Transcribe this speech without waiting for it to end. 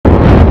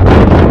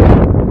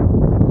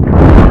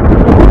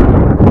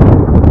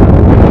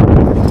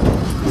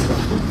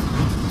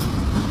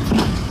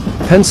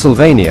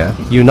Pennsylvania,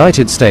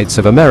 United States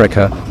of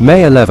America,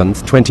 May 11,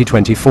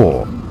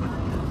 2024.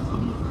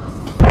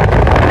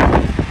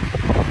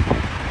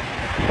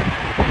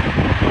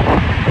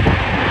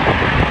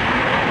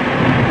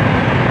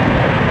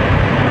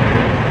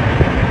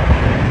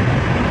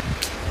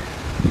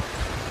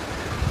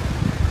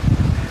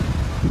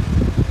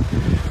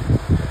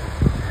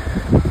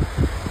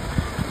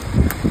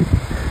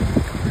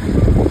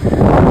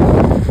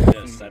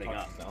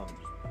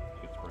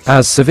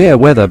 As severe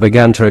weather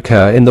began to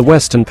occur in the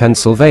western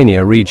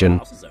Pennsylvania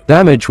region,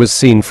 damage was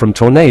seen from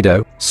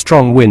tornado,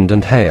 strong wind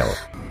and hail.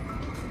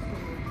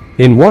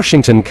 In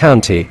Washington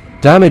County,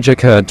 damage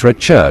occurred to a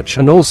church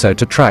and also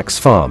to Trax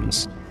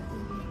Farms.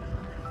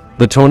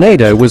 The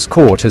tornado was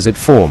caught as it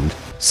formed,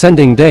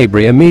 sending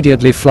debris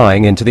immediately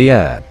flying into the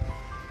air.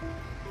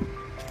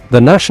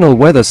 The National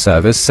Weather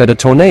Service said a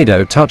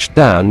tornado touched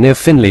down near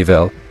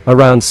Finleyville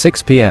around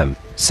 6 p.m.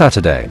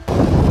 Saturday.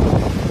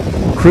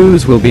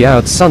 Crews will be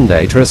out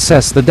Sunday to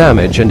assess the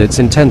damage and its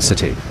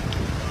intensity.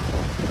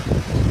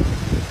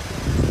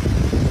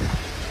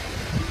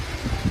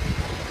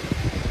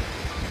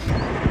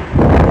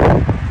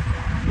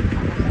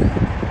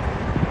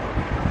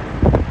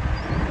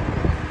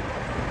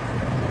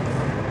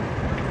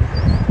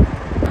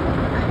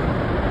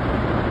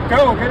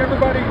 Go, get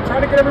everybody, try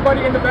to get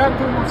everybody in the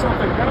bathroom or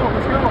something. Go,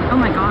 let's go. Oh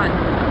my God.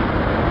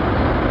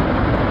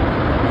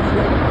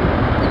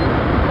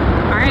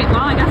 All right,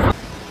 well, I guess.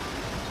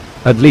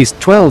 At least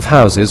 12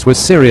 houses were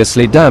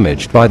seriously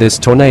damaged by this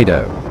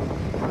tornado.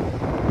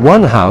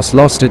 One house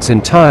lost its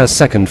entire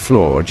second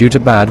floor due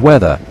to bad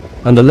weather,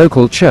 and the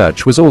local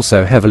church was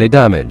also heavily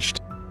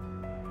damaged.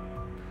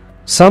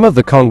 Some of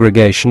the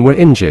congregation were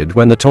injured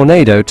when the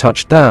tornado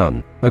touched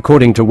down,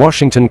 according to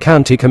Washington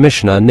County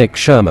Commissioner Nick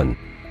Sherman.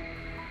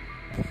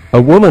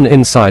 A woman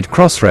inside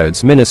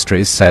Crossroads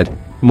Ministries said,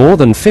 more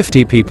than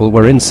 50 people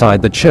were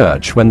inside the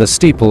church when the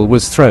steeple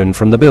was thrown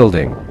from the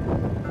building.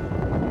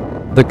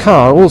 The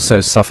car also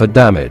suffered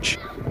damage.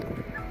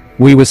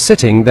 We were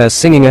sitting there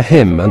singing a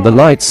hymn and the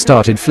lights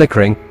started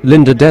flickering,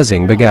 Linda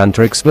Desing began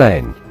to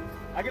explain.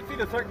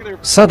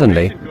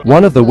 Suddenly,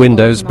 one of the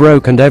windows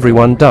broke and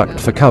everyone ducked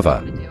for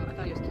cover.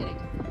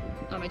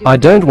 I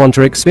don't want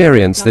to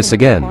experience this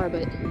again.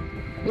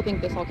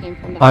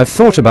 I've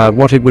thought about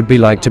what it would be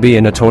like to be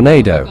in a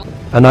tornado,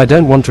 and I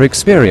don't want to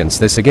experience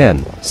this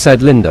again,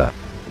 said Linda.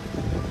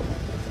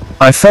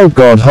 I felt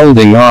God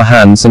holding our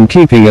hands and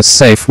keeping us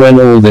safe when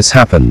all this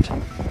happened.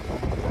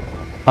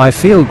 I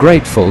feel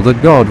grateful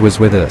that God was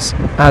with us,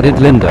 added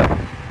Linda.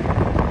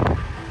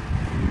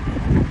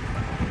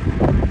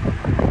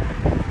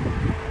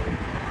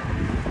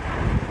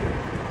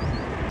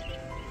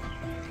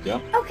 Yeah.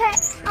 Okay,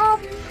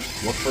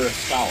 Look for a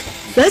spout.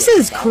 This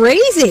is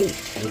crazy.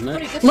 Isn't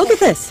it? Look at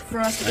this.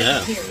 Yeah.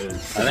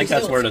 I think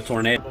that's where the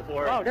tornado.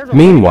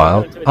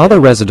 Meanwhile, other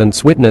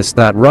residents witnessed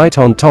that right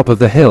on top of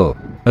the hill,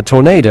 a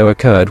tornado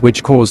occurred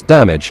which caused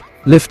damage,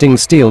 lifting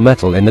steel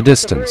metal in the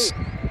distance.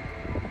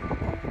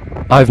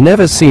 I've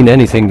never seen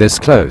anything this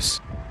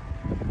close.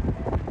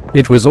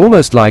 It was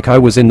almost like I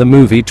was in the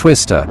movie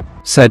Twister,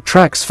 said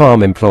Trax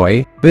Farm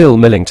employee, Bill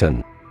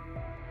Millington.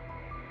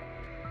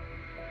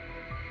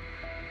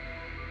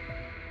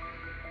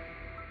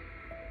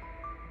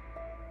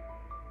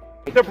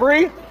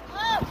 Debris?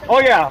 Oh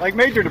yeah, like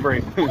major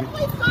debris. oh,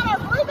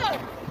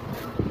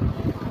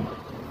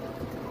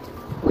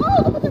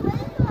 look at the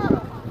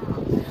rainbow.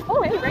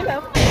 Oh, hey,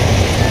 rainbow.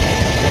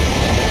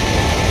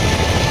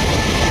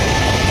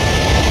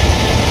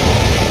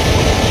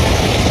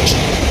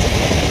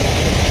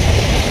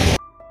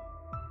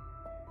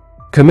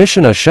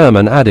 Commissioner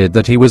Sherman added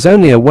that he was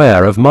only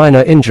aware of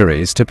minor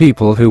injuries to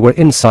people who were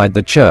inside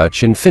the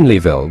church in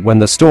Finleyville when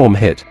the storm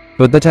hit,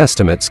 but that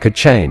estimates could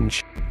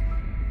change.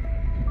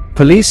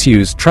 Police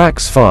used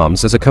Trax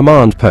Farms as a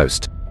command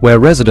post, where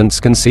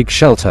residents can seek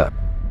shelter.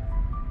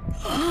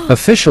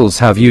 Officials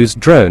have used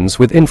drones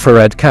with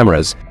infrared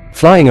cameras,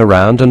 flying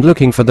around and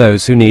looking for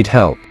those who need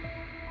help.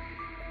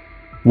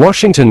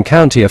 Washington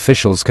County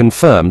officials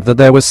confirmed that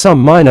there were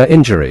some minor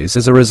injuries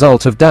as a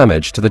result of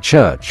damage to the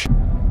church.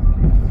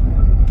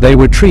 They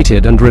were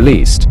treated and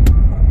released.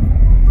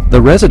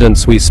 The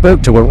residents we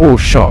spoke to were all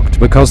shocked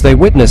because they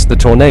witnessed the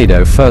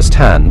tornado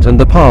firsthand and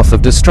the path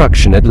of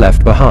destruction it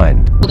left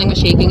behind. The building was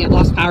shaking, it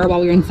lost power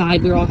while we were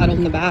inside, we were all huddled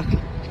in the back.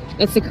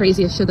 That's the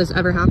craziest shit that's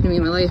ever happened to me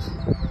in my life.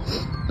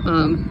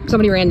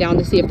 Somebody ran down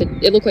to see if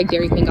it looked like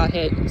Dairy Queen got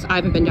hit. I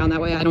haven't been down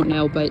that way, I don't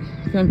know, but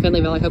if you're in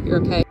Finleyville, I hope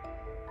you're okay.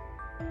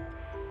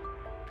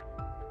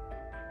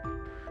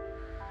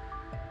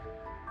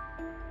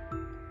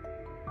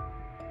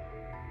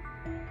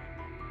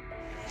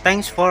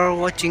 Thanks for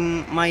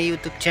watching my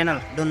YouTube channel.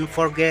 Don't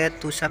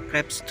forget to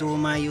subscribe to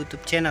my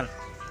YouTube channel.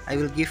 I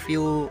will give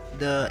you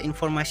the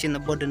information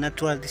about the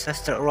natural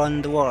disaster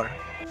around the world.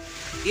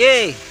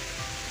 Yay!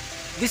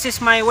 This is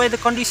my weather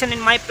condition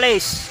in my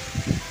place.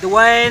 The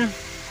wind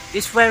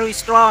is very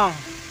strong.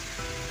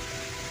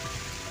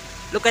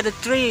 Look at the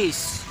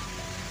trees.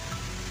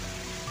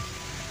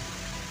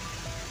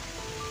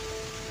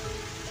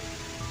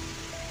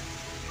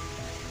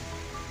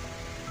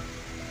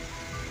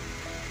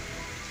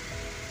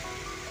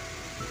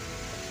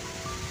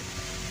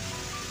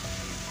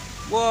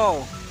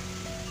 Whoa.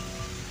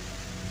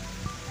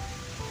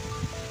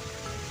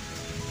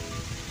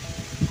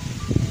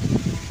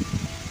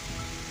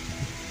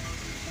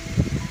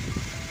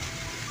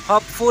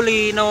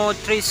 Hopefully no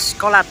trees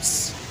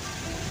collapse.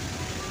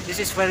 This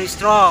is very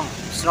strong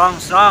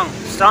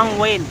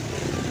wind.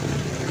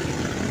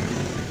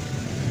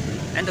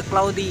 And the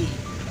cloudy.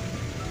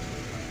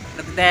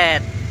 Look at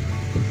that.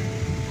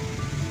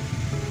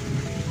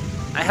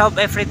 I hope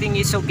everything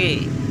is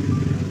okay.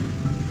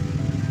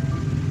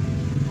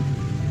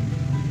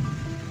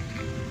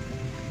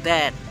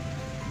 That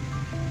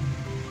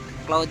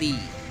cloudy.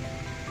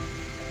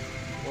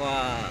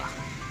 Wow.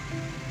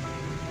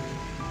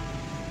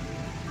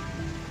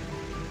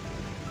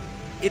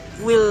 It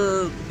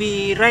will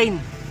be rain